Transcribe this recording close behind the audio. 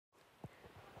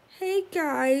Hey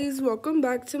guys, welcome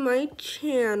back to my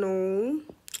channel.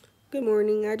 Good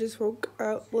morning. I just woke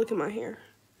up. Look at my hair.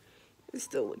 It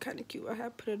still look kind of cute. I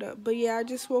have put it up. But yeah, I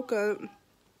just woke up.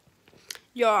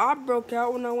 Y'all, I broke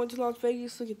out when I went to Las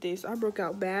Vegas. Look at this. I broke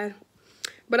out bad.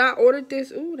 But I ordered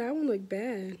this. Ooh, that one looked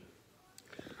bad.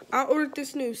 I ordered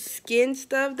this new skin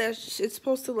stuff it's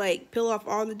supposed to like peel off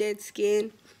all the dead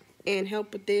skin and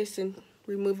help with this and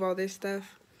remove all this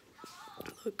stuff.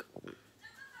 Look.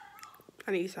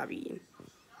 I need to stop eating.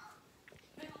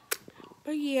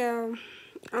 But yeah,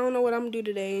 I don't know what I'm gonna do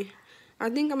today. I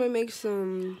think I'm gonna make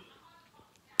some.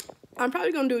 I'm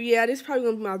probably gonna do. Yeah, this is probably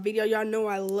gonna be my video. Y'all know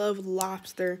I love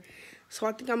lobster, so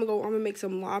I think I'm gonna make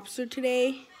some lobster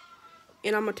today,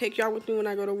 and I'm gonna take y'all with me when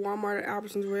I go to Walmart or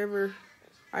Albertsons, wherever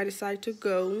I decide to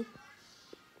go.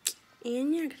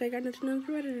 And yeah, cause I got nothing else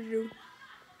better to do.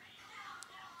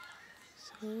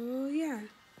 So yeah.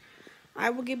 I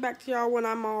will get back to y'all when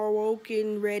I'm all woke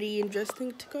and ready and dressed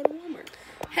to go to Walmart.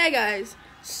 Hey guys,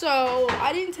 so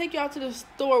I didn't take y'all to the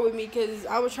store with me because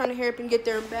I was trying to hurry up and get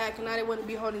there and back, and I didn't want to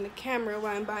be holding the camera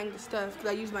while I'm buying the stuff because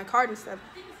I use my card and stuff.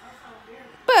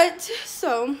 But,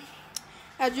 so,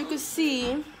 as you can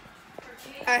see,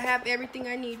 I have everything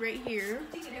I need right here.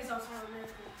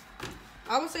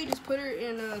 I would say just put her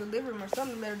in the living room or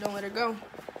something, don't let her go.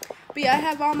 But yeah, I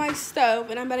have all my stuff,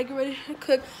 and I'm about to get ready to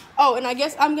cook. Oh, and I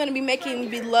guess I'm going to be making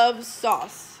bloves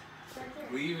sauce.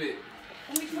 Leave it.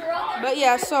 But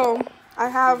yeah, so I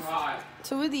have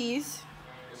 2 of these.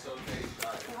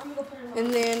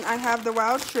 And then I have the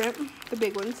wild shrimp, the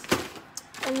big ones.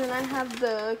 And then I have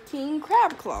the king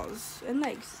crab claws and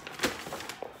legs.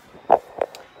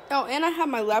 Oh, and I have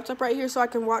my laptop right here so I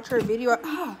can watch her video.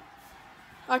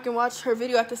 I can watch her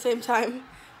video at the same time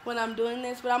when I'm doing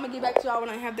this, but I'm gonna get back to y'all when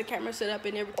I have the camera set up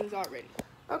and everything's all ready.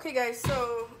 Okay guys,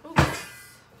 so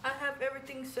I have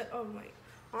everything set. Oh my,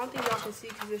 I don't think y'all can see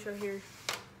because it's right here.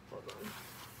 Hold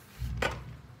on.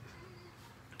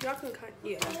 Y'all can kind of,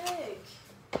 yeah.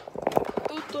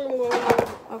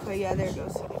 Okay, yeah, there it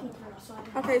goes.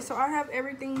 Okay, so I have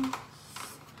everything.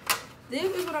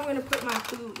 This is what I'm gonna put my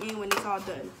food in when it's all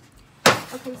done.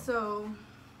 Okay, so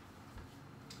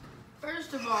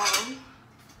first of all,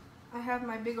 I have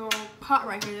my big old pot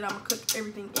right here that I'm gonna cook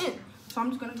everything in. So I'm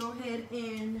just gonna go ahead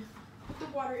and put the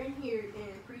water in here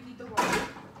and preheat the water.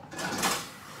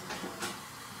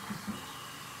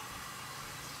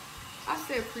 I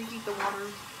said preheat the water.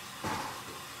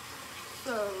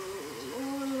 So,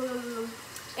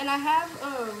 and I have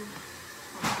let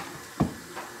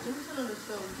me put it on the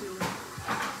stove too.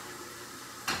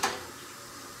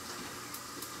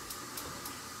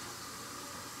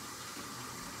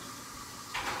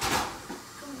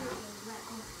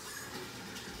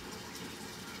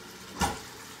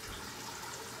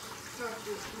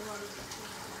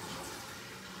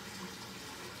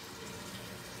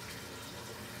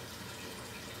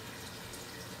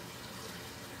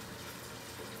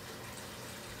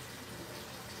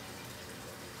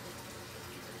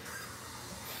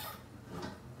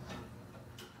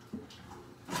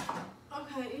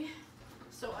 Okay,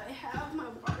 so I have my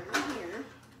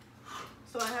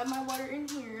water in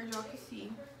here. As y'all can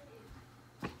see.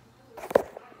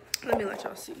 Let me let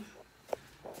y'all see.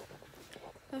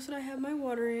 That's what I have my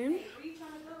water in.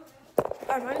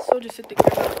 I might as well just sit the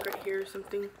camera like right here or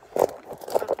something.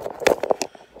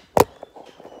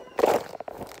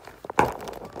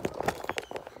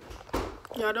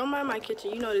 Y'all don't mind my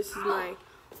kitchen. You know this is my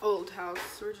old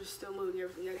house. We're just still moving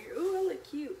everything out of here. Ooh, I look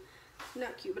cute.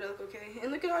 Not cute, but I look okay.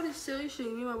 And look at all this silly shit.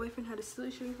 Me and my boyfriend had a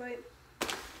silly shooting fight.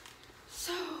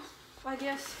 So, I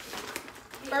guess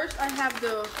first I have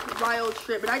the wild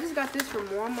shrimp. And I just got this from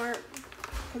Walmart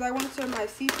because I went to my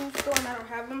seafood store and I don't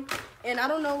have them. And I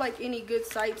don't know like any good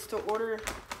sites to order.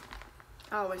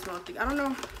 I always want to. I don't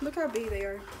know. Look how big they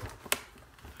are.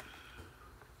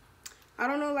 I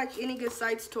don't know like any good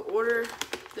sites to order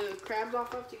the crabs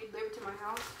off of to get delivered to my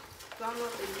house. So I don't know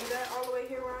if they do that all the way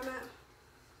here where I'm at.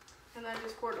 And I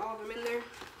just poured all of them in there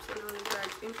so they're in the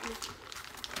bag empty.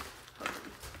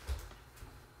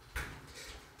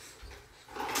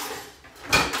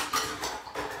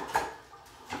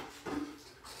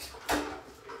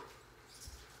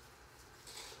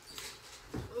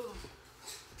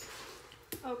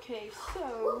 Okay,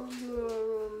 so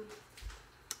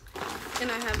and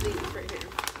I have these right here.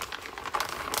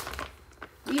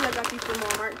 These I got these from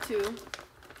Walmart too.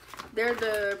 They're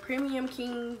the premium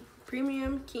king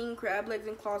crab legs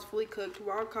and claws, fully cooked,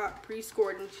 wild caught,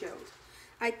 pre-scored and shelled.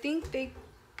 I think the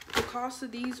cost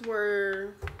of these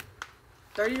were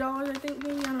 $30. I think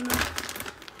maybe, I don't know.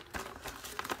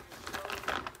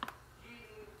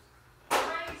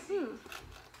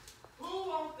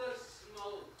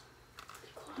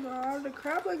 No, the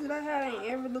crab legs that I had ain't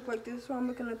ever looked like this, so I'm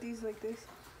looking at these like this.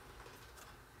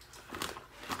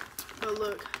 But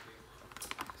look,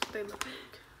 that's what they look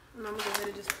like. And I'm gonna go ahead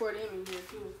and just pour them in here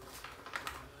too.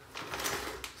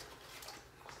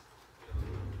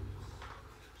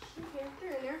 Okay,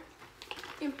 they're in there.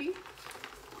 Empty.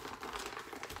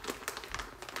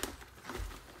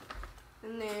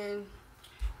 And then,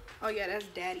 oh yeah, that's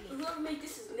daddy. Whoever made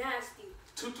this is nasty.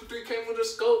 223 came with a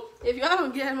scope. If y'all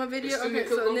don't get my video, okay,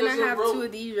 so then I have two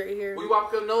of these right here. We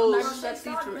wipe your nose. I got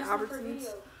these from Albertsons.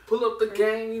 Pull up the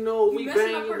gang, you know, we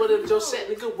banging. What if Joe set,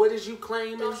 nigga, what is you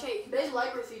claiming? They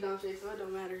like to see Donshay, so it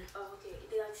don't matter. Oh, okay.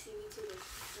 They like to see me too.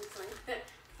 That's fine.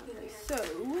 Okay, so,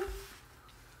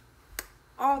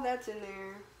 all that's in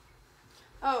there.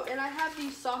 Oh, and I have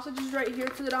these sausages right here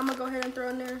too that I'm going to go ahead and throw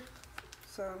in there.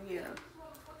 So, yeah.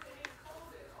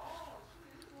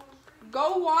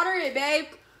 Go water it, babe.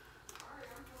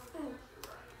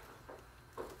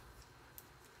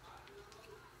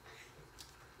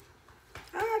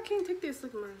 I can't take this.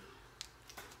 Look at mine.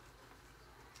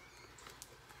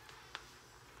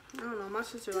 I don't know. My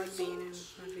sister likes being in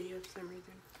my video for some reason.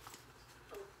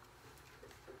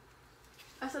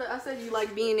 I said you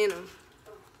like being in them.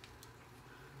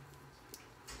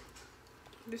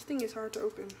 This thing is hard to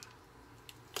open.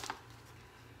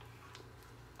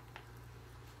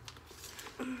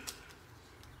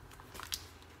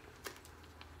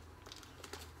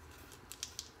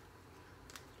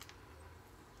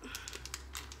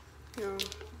 No.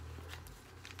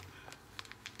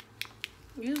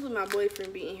 Usually my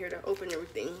boyfriend be in here to open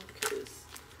everything because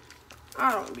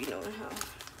I don't be knowing how.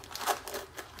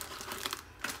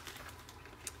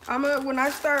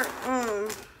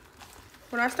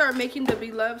 When I start making the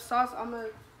beloved sauce, I'm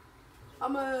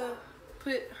gonna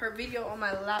put her video on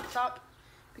my laptop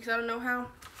because I don't know how.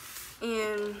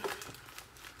 And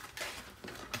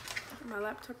my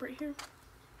laptop right here.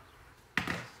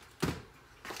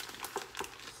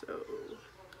 So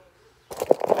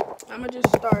I'm gonna just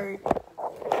start.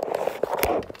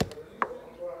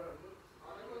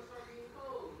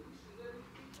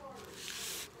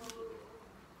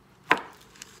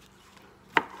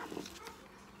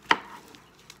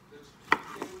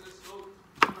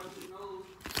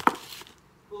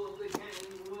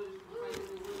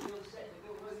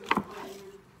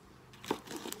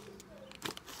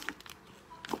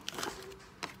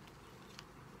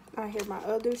 I hear my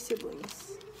other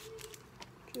siblings.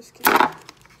 Just kidding.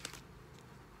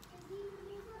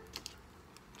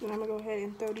 And I'm gonna go ahead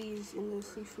and throw these in the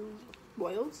seafood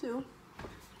boil too.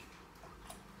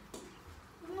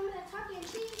 Remember that taco and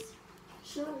cheese?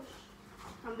 Sure.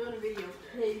 I'm doing a video.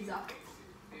 Hey, Zach.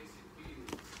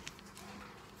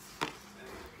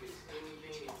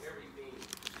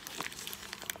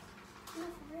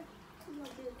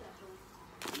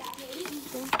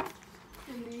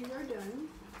 And these are done.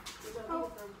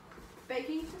 Oh,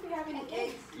 baking. Do we have any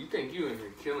eggs? You think you in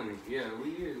here killing it? Yeah,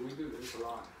 we do this a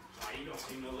lot. Oh, you don't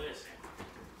seem to listen.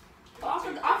 Oh, I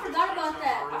forgot about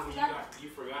that. You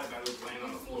forgot about it laying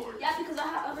on the floor. Yeah, because I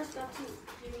have other stuff too.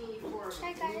 Give me 4 of them.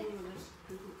 I got it.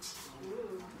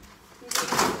 Ooh.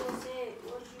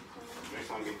 Next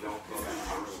time you don't throw that in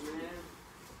the room.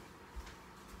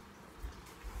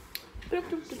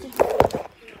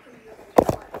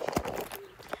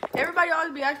 Everybody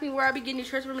always be asking me where I be getting these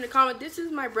shirts from in the comment. This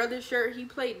is my brother's shirt. He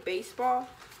played baseball.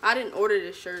 I didn't order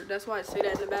this shirt. That's why I say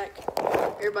that in the back.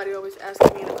 Everybody always asks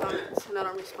me in the comments, and I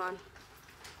don't respond.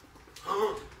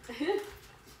 And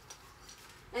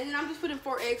then I'm just putting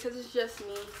 4 eggs because it's just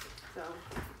me. So,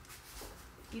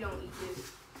 you don't eat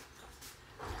this.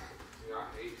 Yeah, I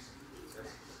hate seafood.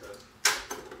 That's disgusting.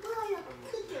 What are you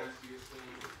cooking? Nastiest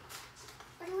thing.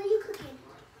 What are you cooking?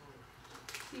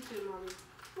 Seafood, mommy.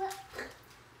 What?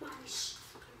 Mommy, shh.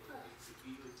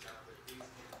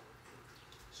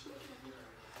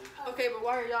 Okay, but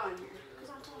why are y'all in here?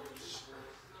 Because I'm telling you, shh.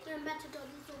 They're about to throw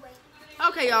these away.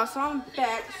 Okay, y'all, so I'm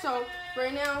back. So,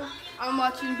 right now, I'm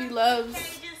watching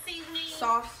Beloved's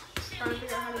sauce. Trying to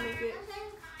figure out how to make it.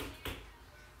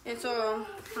 And so,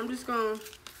 I'm just going to,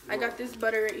 I got this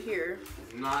butter right here.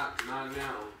 Not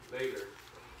now. Later.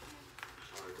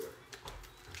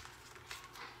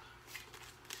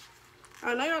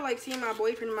 I know y'all like seeing my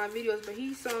boyfriend in my videos, but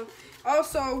he's some.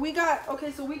 Also, we got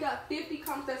 50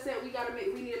 comments that said we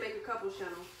need to make a couple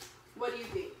channel. What do you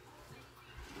think?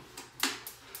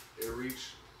 It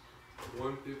reached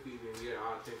 150, then yeah,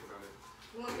 I'll think about it.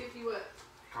 150 what?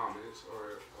 Comments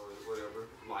or whatever,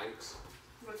 likes.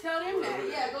 Well, tell them that.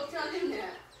 Yeah, go tell them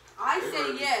that. I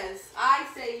say yes. I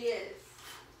say yes.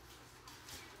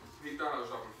 He thought I was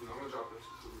dropping food. I'm gonna drop this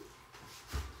food.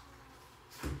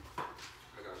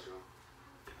 I got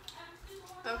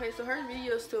Okay, so her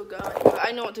video is still going, but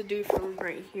I know what to do from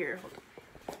right here.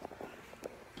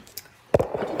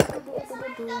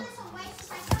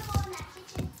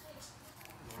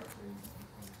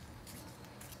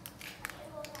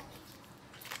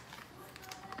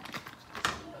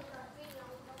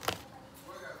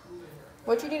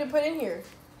 What you need to put in here?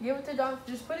 Give it to Don.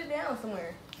 Just put it down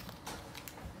somewhere.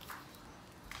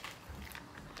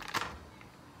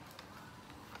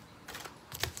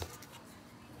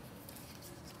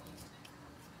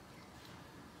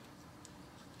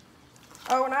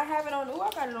 Oh, and I have it on. Oh, I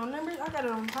got it on numbers. I got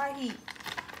it on high heat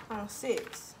on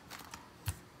 6.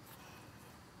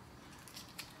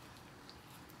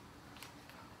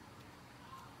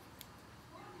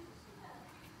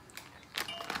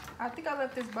 I think I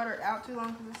left this butter out too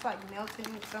long because it's like melting.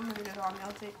 Some of it is all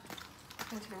melted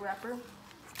into the wrapper.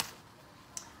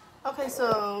 Okay,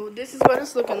 so this is what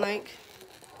it's looking like.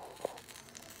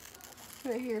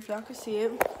 Right here, if y'all can see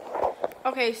it.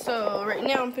 Okay, so right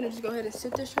now I'm finna just go ahead and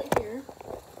sit this right here.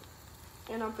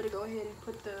 And I'm finna go ahead and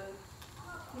put the,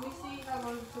 let me see how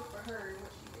long it took for her and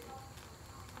what she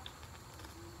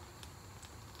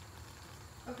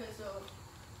did. Okay, so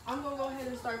I'm gonna go ahead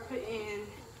and start putting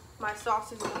my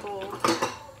sauces in the bowl.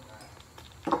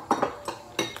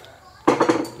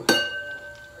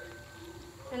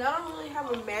 And I don't really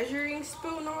have a measuring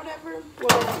spoon or whatever. Well,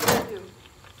 I do.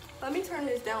 Let me turn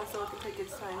this down so it can take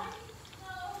its time.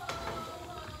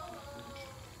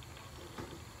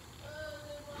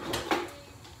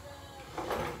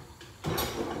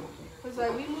 Cause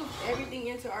like we moved everything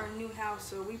into our new house,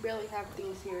 so we barely have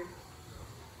things here.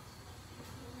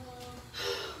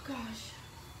 Gosh.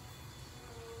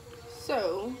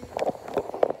 So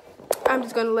I'm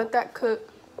just gonna let that cook.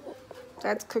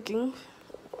 That's cooking.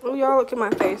 Oh, y'all look at my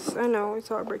face. I know it's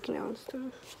all breaking out and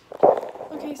stuff.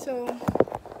 Okay, so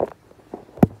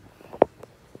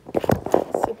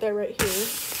sit that right here.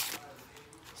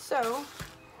 So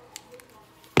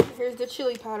here's the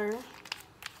chili powder.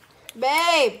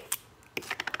 Babe!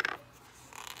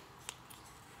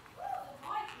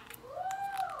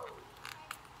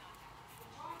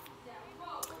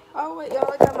 Oh wait, y'all,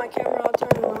 I got my camera all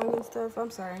turned wrong and stuff. I'm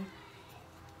sorry.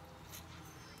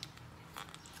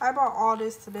 I bought all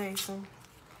this today, so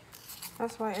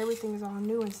that's why everything is all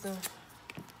new and stuff.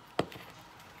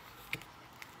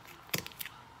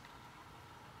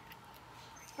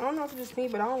 I don't know if it's just me,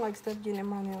 but I don't like stuff getting in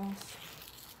my nails.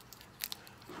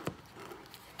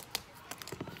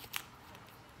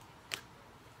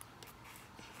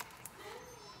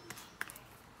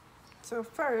 So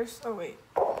first, oh wait.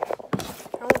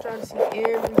 I want y'all to see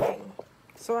everything.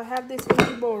 So I have this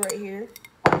empty bowl right here.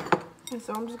 And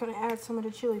so I'm just going to add some of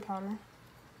the chili powder.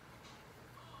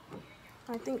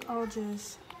 I think I'll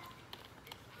just...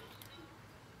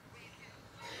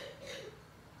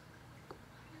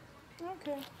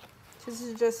 Okay. This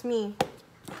is just me.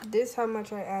 This how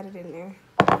much I added in there.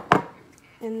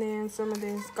 And then some of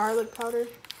this garlic powder.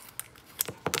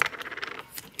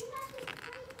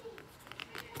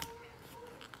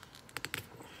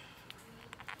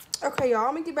 Okay, y'all,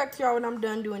 I'm gonna get back to y'all when I'm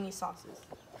done doing these sauces.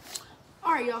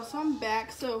 Alright, y'all, so I'm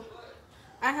back. So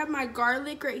I have my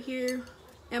garlic right here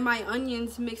and my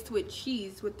onions mixed with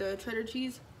cheese, with the cheddar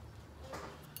cheese.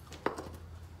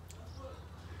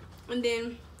 And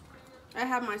then I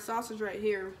have my sausage right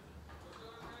here.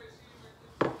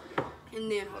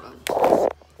 And then, hold on.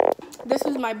 This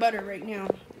is my butter right now.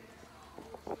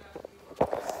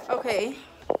 Okay.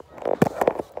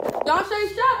 Don't say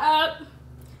shut up.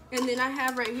 And then I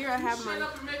have right here, I have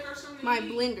my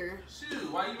blender.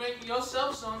 Shoot, why are you making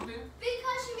yourself something?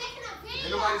 Because she's making a video.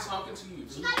 Ain't nobody talking to you.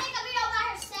 She gotta make a video by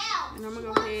herself. And I'm gonna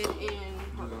go ahead and...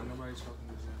 Hold on, nobody's talking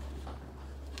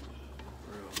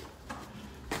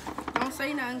to you. Don't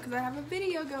say nothing because I have a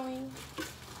video going.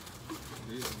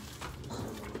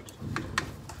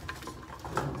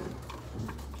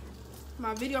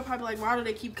 My video probably like, why do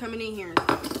they keep coming in here?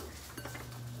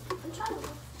 I'm trying to.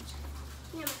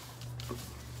 Yeah.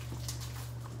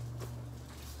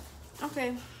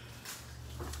 Okay.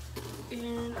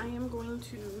 And I am going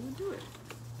to do it.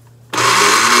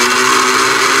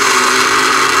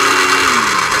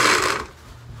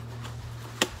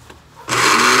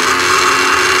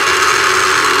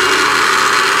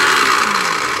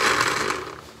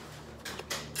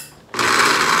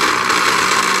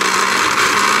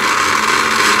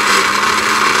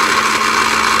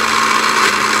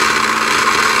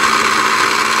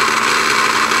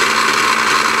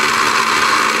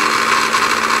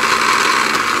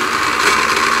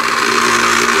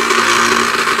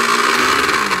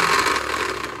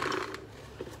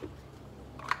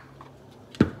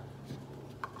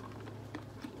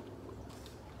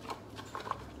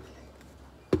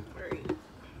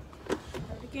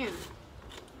 cook in.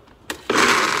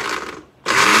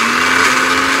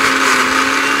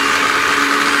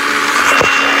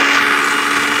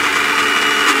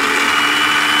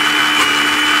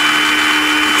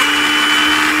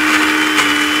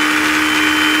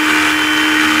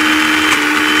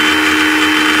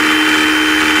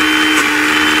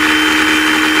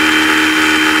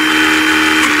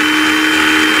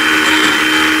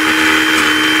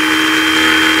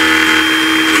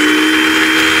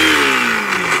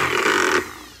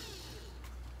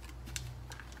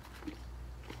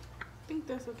 I think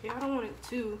that's okay. I don't want it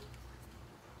too.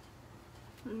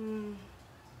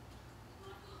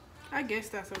 I guess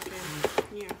that's okay.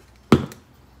 Yeah.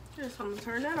 Just I'm gonna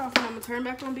turn that off and I'm gonna turn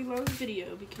back on Belo's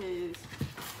video because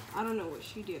I don't know what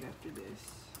she did after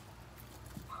this.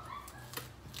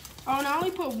 Oh, and I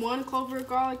only put 1 clove of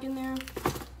garlic in there.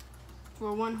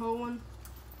 For 1 whole one.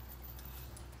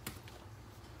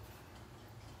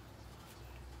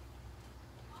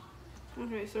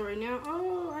 Okay, so right now,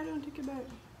 oh, I don't take it back.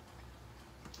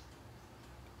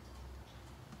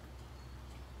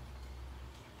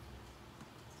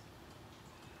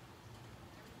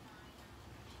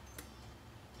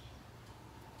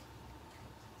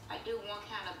 I do one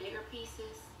kind of bigger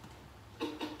pieces.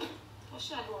 Or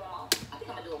should I do one more? I think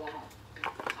I'm gonna do it one more.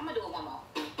 I'm gonna do it one more.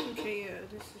 Okay, yeah,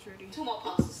 this is ready. 2 more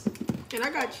pulses. And I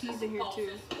got cheese in here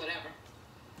too. Whatever.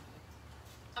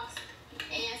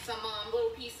 And some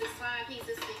little pieces, fine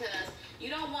pieces, because you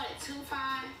don't want it too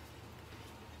fine.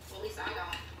 Well, at least I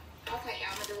don't. Okay,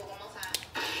 y'all, I'm gonna do it one more time.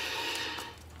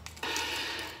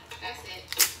 That's it.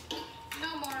 No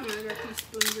more. Yeah, I got these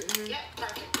spoons right here. Yep,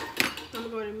 perfect. I'm gonna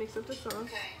go ahead and mix up the sauce.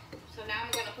 Okay, so now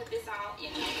I'm gonna put this all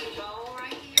in a bowl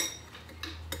right here.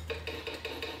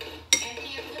 And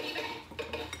then put it back.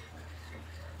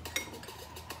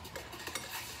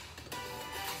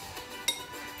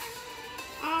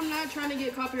 I'm not trying to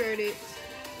get copyrighted.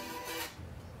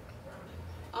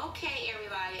 Okay,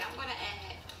 everybody, I'm gonna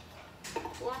add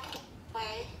 4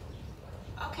 clay.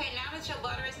 Okay, now that your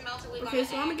butter is melted, we're Okay,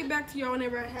 so I'm gonna get back to y'all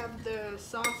whenever I have the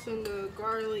sauce and the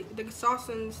garlic, the sauce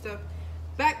and stuff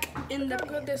back in the.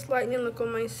 Look at this lightning look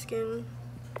on my skin.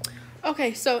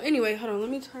 Okay, so anyway, hold on. Let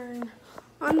me turn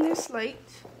on this light.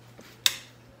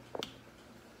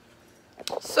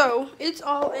 So it's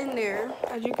all in there,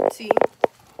 as you can see.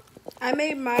 I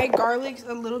made my garlics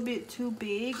a little bit too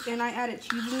big, and I added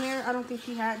cheese in there. I don't think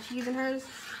she had cheese in hers,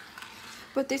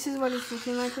 but this is what it's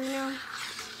looking like right now.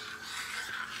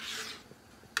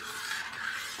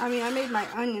 I mean, I made my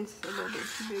onions a little bit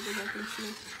too big, as I can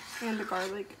see, and the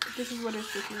garlic. This is what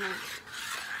it's looking like.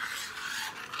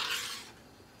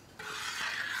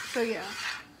 So yeah,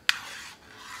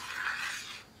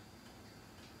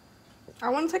 I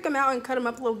want to take them out and cut them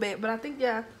up a little bit, but I think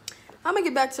yeah, I'm gonna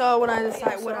get back to y'all when I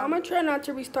decide what. I'm gonna try not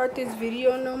to restart this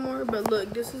video no more, but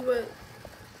look, this is what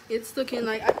it's looking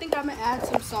like. I think I'm gonna add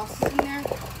some sauces in there.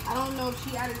 I don't know if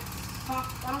she added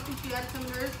sauce. I don't think she added some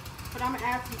of hers. But I'm gonna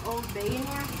add some Old Bay in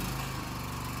there.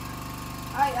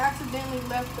 I accidentally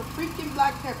left the freaking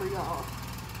black pepper, y'all.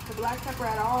 The black pepper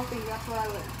out of all things, that's what I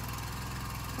left.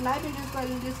 And I've been just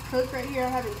letting this cook right here. I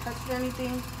haven't touched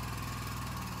anything.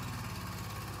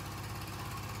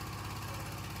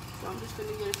 So I'm just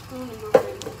gonna get a spoon and go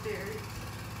ahead and put there.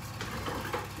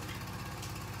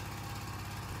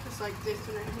 Just like this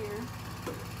one right here.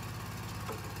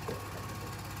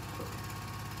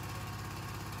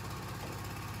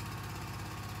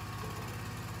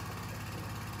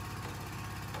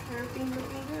 Everything's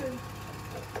looking good.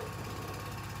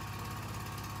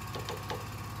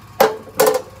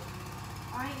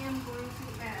 I am going to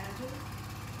add.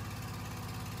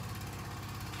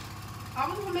 I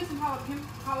was gonna make some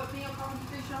jalapeno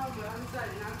fish, y'all, but I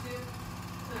decided not to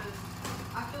because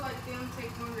I feel like them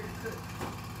take longer to cook.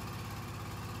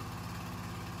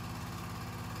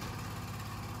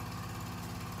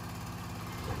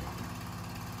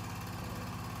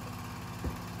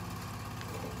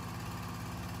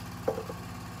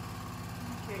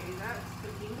 Okay, that's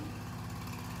cooking.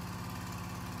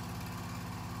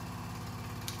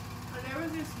 And there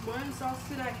was this one sauce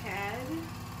that I had,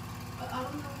 but I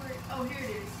don't know where. Oh, here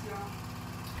it is, y'all.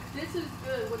 This is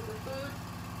good with the food.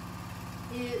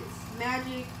 It's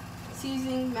Magic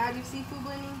Seasoning, Magic Seafood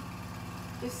Blending.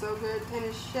 It's so good. And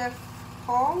it's Chef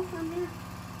Paul from here.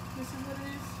 This is what it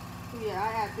is. Yeah,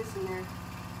 I add this in there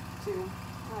too.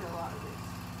 I add a lot of this.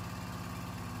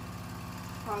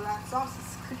 Oh, that sauce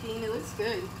is cooking. It looks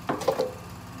good.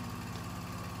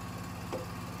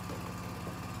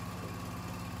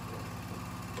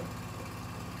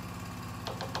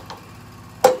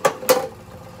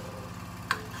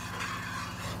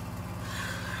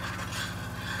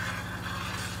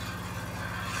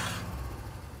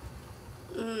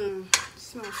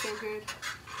 smells so good.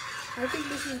 I think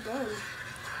this is done.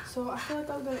 So I feel like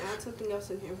I was gonna add something else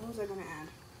in here. What was I gonna add?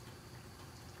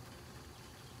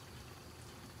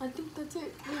 I think that's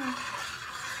it. Yeah.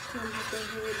 So I'm just gonna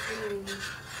go ahead and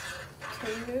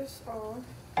turn this off.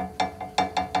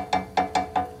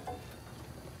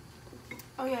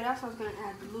 Oh yeah, that's what I was gonna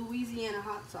add. The Louisiana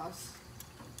hot sauce.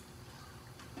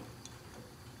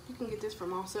 You can get this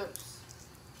from Allsups.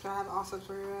 So I have Allsups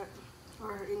where you're at,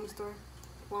 or any store,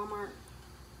 Walmart.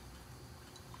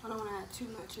 I don't want to add too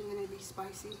much and then it'd be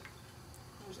spicy.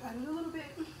 I'll just add it a little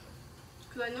bit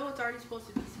because I know it's already supposed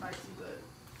to be spicy, but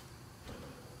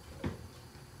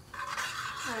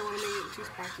I don't want to make it too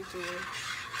spicy too.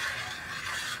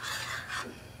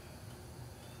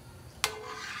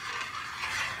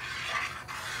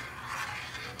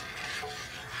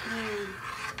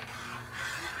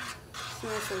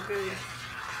 Smells so good.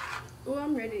 Oh,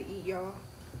 I'm ready to eat, y'all.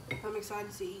 I'm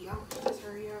excited to eat, y'all. Just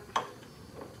hurry up.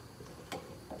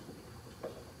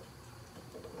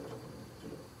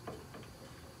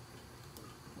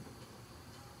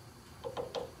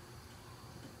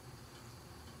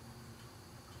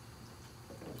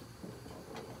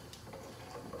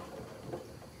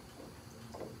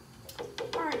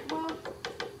 Alright, well,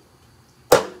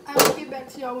 I will get back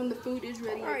to y'all when the food is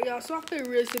ready. Alright, y'all, so after the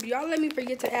recipe, y'all let me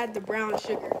forget to add the brown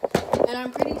sugar. And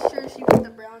I'm pretty sure she put the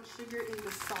brown sugar in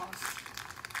the sauce.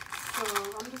 So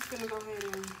I'm just gonna go ahead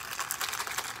and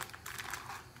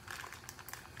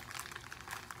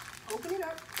open it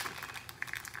up.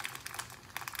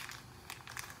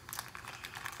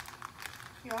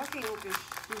 Y'all, I can't open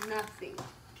nothing.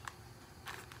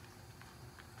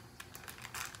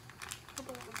 Hold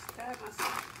on, let's stab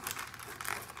myself.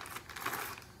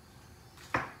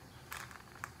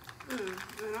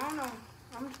 And I don't know.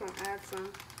 I'm just gonna add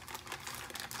some.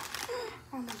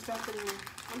 I almost got it in here.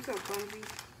 I'm so clumsy.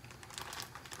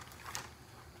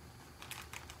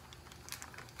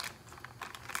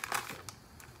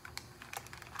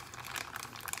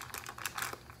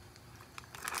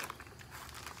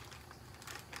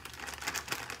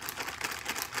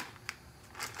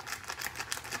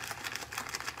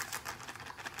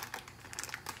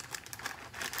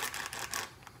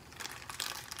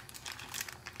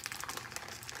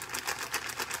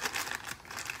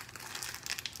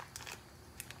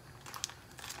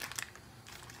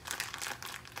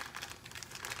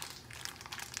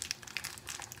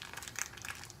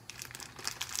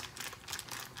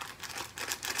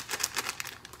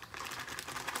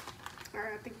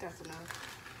 Alright, I think that's enough.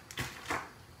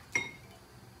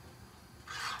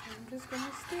 I'm just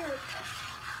gonna stir it.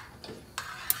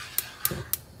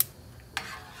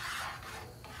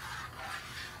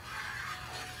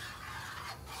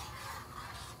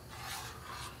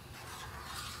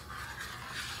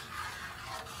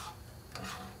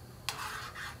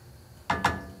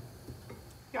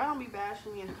 Y'all don't be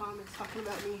bashing me in the comments talking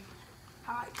about me,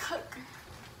 how I cook.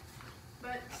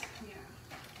 But, yeah.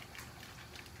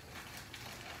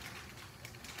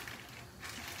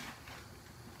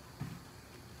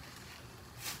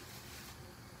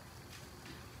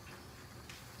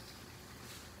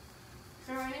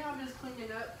 So right now I'm just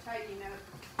cleaning up, tightening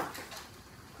up,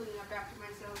 cleaning up after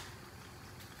myself.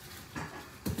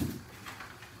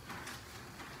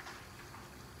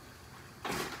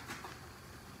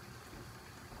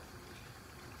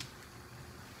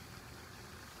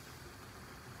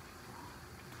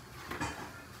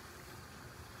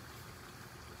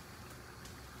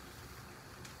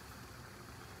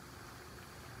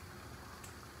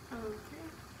 Okay.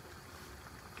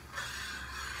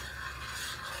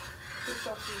 This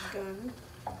stuff is done.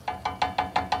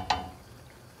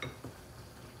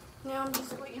 Now I'm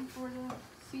just waiting for the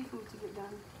seafood to get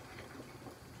done.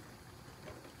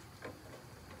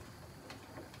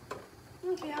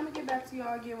 Okay, I'm gonna get back to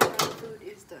y'all again when the food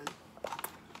is done.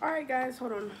 Alright guys,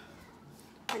 hold on.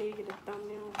 I need to get a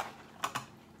thumbnail.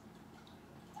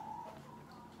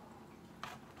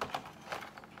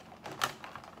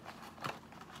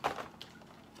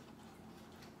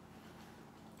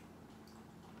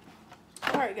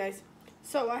 Alright guys,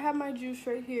 so I have my juice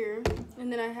right here,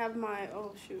 and then I have my,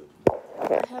 oh shoot,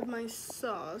 I have my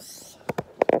sauce,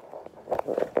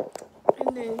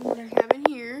 and then what I have in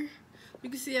here, you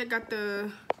can see I got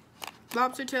the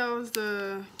lobster tails,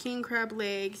 the king crab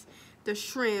legs, the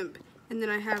shrimp, and then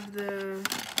I have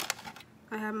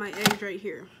my eggs right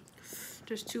here,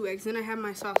 just 2 eggs, then I have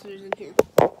my sausages in here.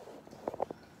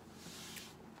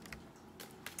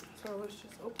 So let's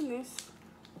just open this.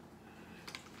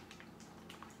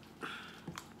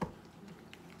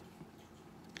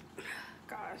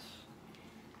 Gosh.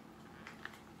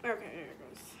 Okay, there it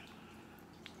goes.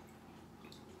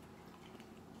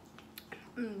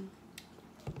 Mm.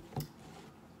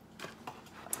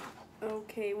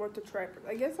 Okay, what to try first?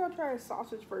 I guess I'll try a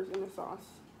sausage first in the sauce.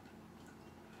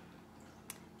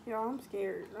 Y'all, I'm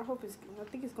scared. I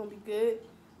think it's gonna be good.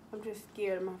 I'm just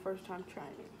scared my first time trying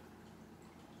it.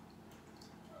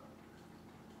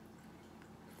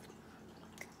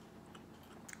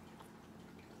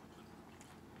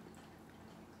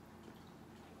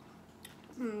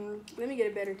 Let me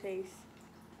get a better taste.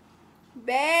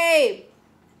 Babe!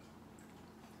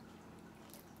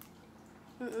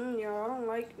 Y'all, I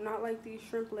don't not like these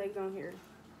shrimp legs on here.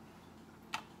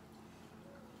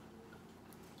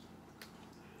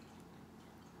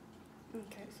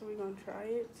 Okay, so we're gonna try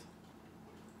it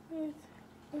with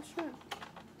the shrimp.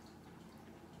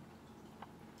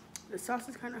 The sauce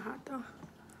is kind of hot though.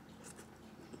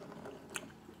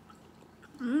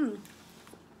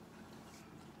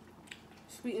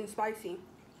 Sweet and spicy.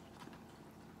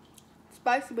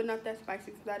 Spicy, but not that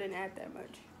spicy because I didn't add that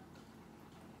much.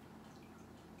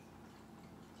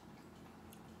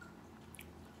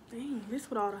 Dang, this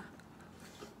what all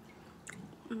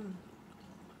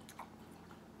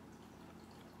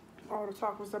the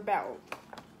talk was about.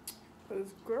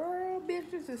 Cause girl,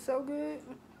 bitch, this is so good.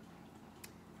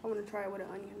 I want to try it with an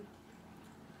onion.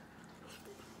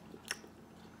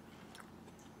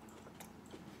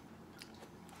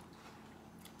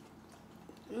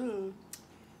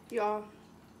 Y'all,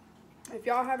 if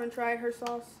y'all haven't tried her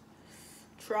sauce,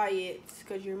 try it,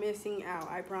 because you're missing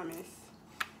out. I promise.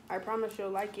 I promise you'll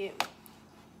like it.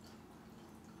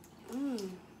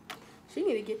 She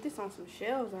need to get this on some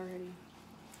shelves already.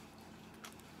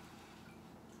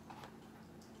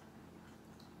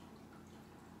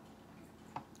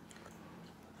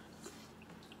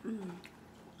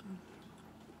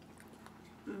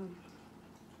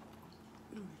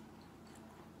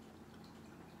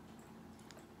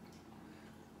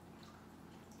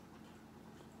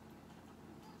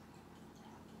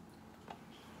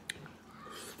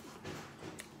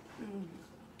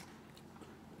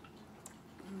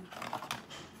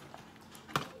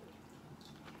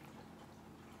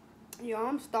 Yo,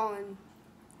 I'm stalling.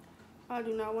 I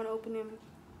do not want to open them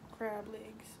crab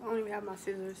legs. I don't even have my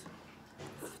scissors.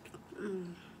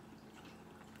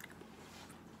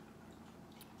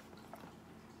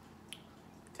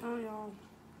 Tell y'all.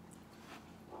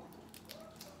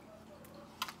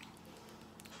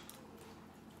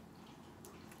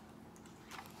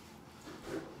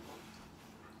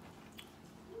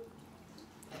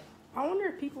 I wonder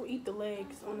if people eat the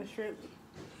legs on the shrimp.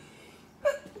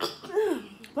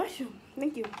 Bless you.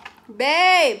 Thank you.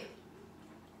 Babe!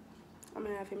 I'm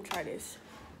gonna have him try this.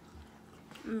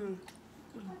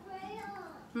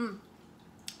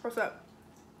 What's up?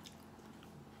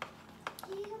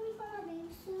 Can you help me find my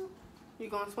baby soup? You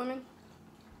going swimming?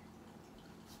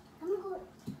 I'm gonna go.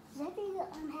 Zephyr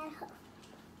had her.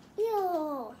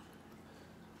 Ew.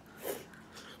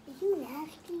 Is you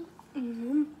nasty?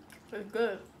 It's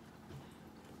good.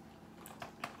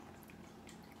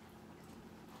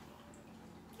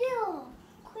 Ew.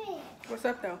 Quick. What's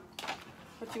up though?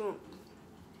 What you want?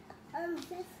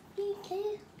 Zephyr, can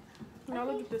you? Now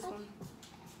look at this one.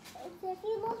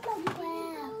 Zephyr looks like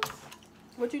crab.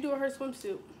 What you do with her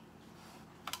swimsuit?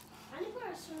 I didn't put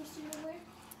a swimsuit away.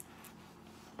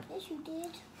 Yes, you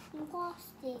did. You lost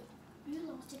it. You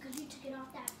lost it because you took it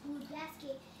off that blue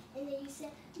basket, and then you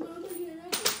said, "Mama, you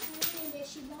like it," and then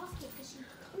she lost it because she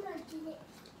liked it.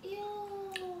 Ew.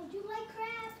 Do you like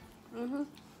crab?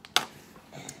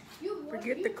 You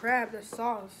Forget the crab, the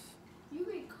sauce. You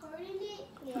recording it?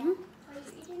 Yeah. Are you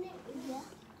eating it? Yeah.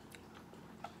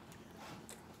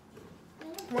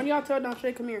 When y'all tell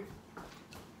Dante, come here.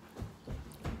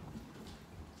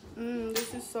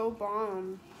 This is so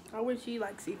bomb. I wish he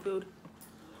liked seafood.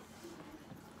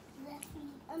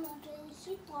 I'm not doing it.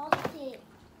 She lost it.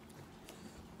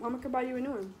 Mama could buy you a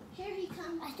new one. Here he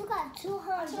comes. I still got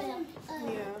 200.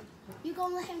 Yeah. You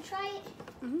gonna let him try it?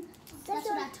 That's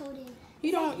what I told him.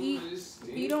 You don't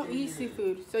eat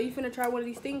seafood. So you finna try one of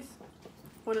these things?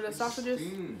 One of the sausages?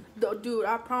 Dude,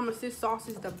 I promise this sauce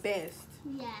is the best.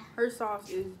 Yeah. Her sauce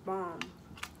is bomb.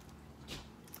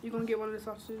 You gonna get one of the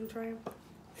sausages and try it?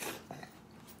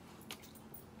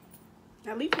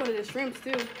 At least one of the shrimps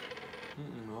too. I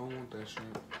don't want that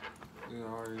shrimp. Yeah, I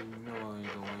already know I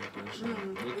ain't gonna like that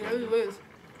shrimp. Look Yeah, at it it. was.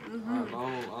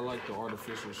 I like the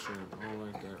artificial shrimp. I don't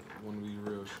like that one of these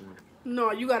real shrimp.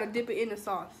 No, you gotta dip it in the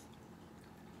sauce.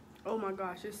 Oh my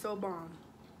gosh, it's so bomb.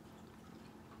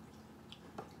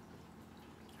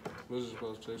 What's it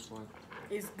supposed to taste like?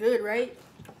 It's good, right?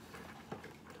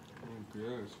 I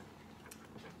guess.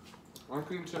 I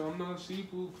couldn't tell. I'm not a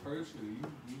seafood person.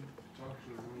 You talk to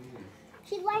me.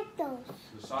 She liked those.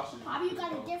 The sausage. Bobby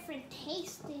got a different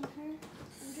taste in her.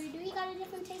 Andre, do you got a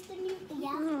different taste than you? Yeah.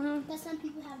 Mm-hmm. But some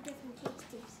people have different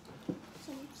tastes.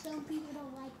 Some people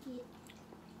don't like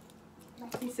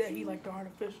it. He said he liked the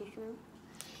artificial shrimp.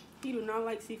 He do not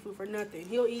like seafood for nothing.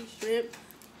 He'll eat shrimp,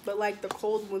 but like the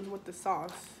cold ones with the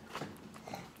sauce.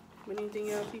 But anything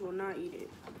else, he will not eat it.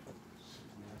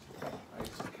 I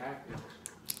ate some catfish.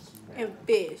 And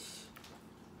fish.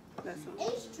 That's something.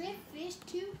 Is strip fish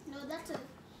too? No,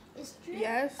 is strip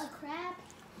Yes. a crab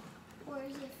or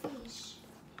is it fish?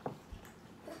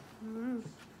 Mm-hmm.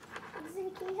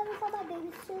 Can you help me find my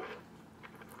baby soup?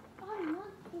 I'm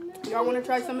not. Y'all want to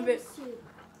try some of it? Soup.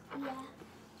 Yeah.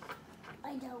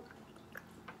 I don't.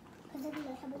 Because they're going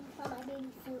to help me find my baby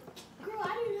soup. Girl,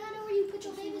 I do not know where you put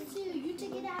your baby soup. You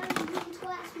took it out of the green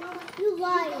glass, Mama. You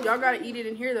lied. Y'all gotta eat it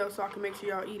in here though, so I can make sure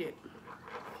y'all eat it.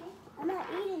 Okay. I'm not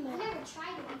eating it. I never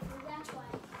tried it before, that's why.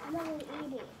 I'm not going to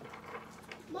eat it.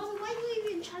 Mama, why are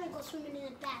you even trying to go swimming in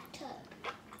a bathtub?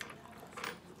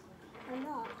 I'm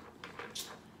not.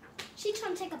 She's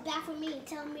trying to take a bath with me and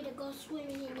telling me to go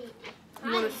swimming in it.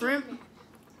 You want a shrimp?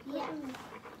 Yeah.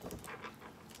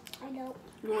 I know.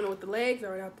 You want it with the legs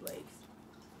or without the legs?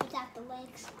 Without the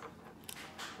legs.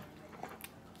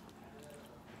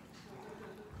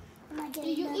 Do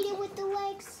you eat it with the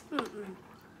legs? Mm-mm.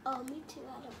 Oh, me too.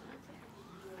 I don't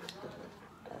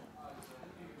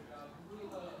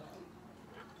either.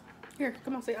 Here,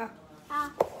 come on, say ah.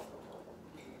 Ah.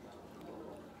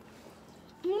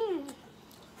 Mmm.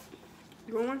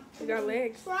 You want one? You got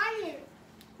legs. Try it.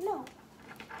 No.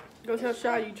 Go tell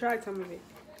Shy you tried some of it.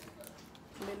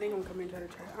 And then they gonna come in and try to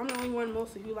try it. I'm the only one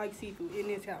mostly who likes seafood in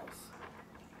this house.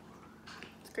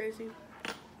 It's crazy.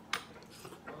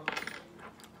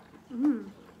 Mmm.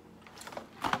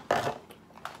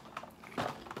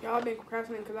 Y'all been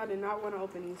procrastinating because I did not want to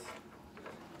open these.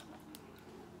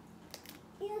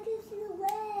 You can see the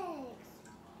legs.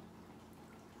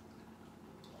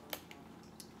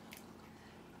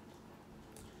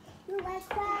 You like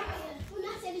that? When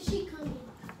I said, is she coming?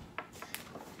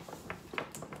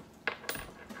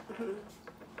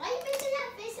 Why are you making that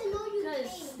face and know you came?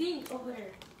 Because stink over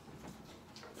there.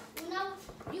 No,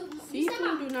 you Seafood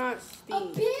said do not a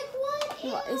stink. big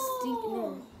one? No, it's stinking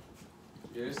Ew.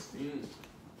 Yeah, it's steamed.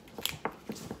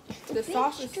 The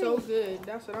sauce is so good.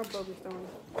 That's what I'm focused on.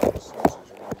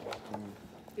 Sausage.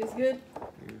 It's good?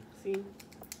 Yeah. See?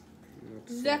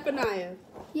 Zephaniah,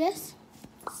 Yes?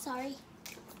 Sorry.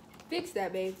 fix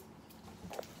that, babe.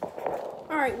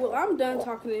 Alright, well, I'm done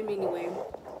talking to him anyway.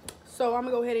 So I'm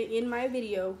going to go ahead and end my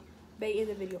video. Babe, end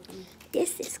the video for me.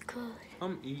 This is good.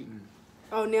 I'm eating.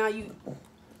 Oh, now you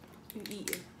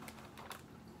eating.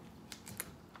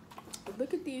 But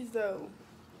look at these, though.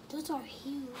 Those are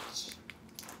huge.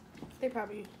 They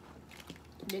probably...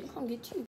 They're gonna get you.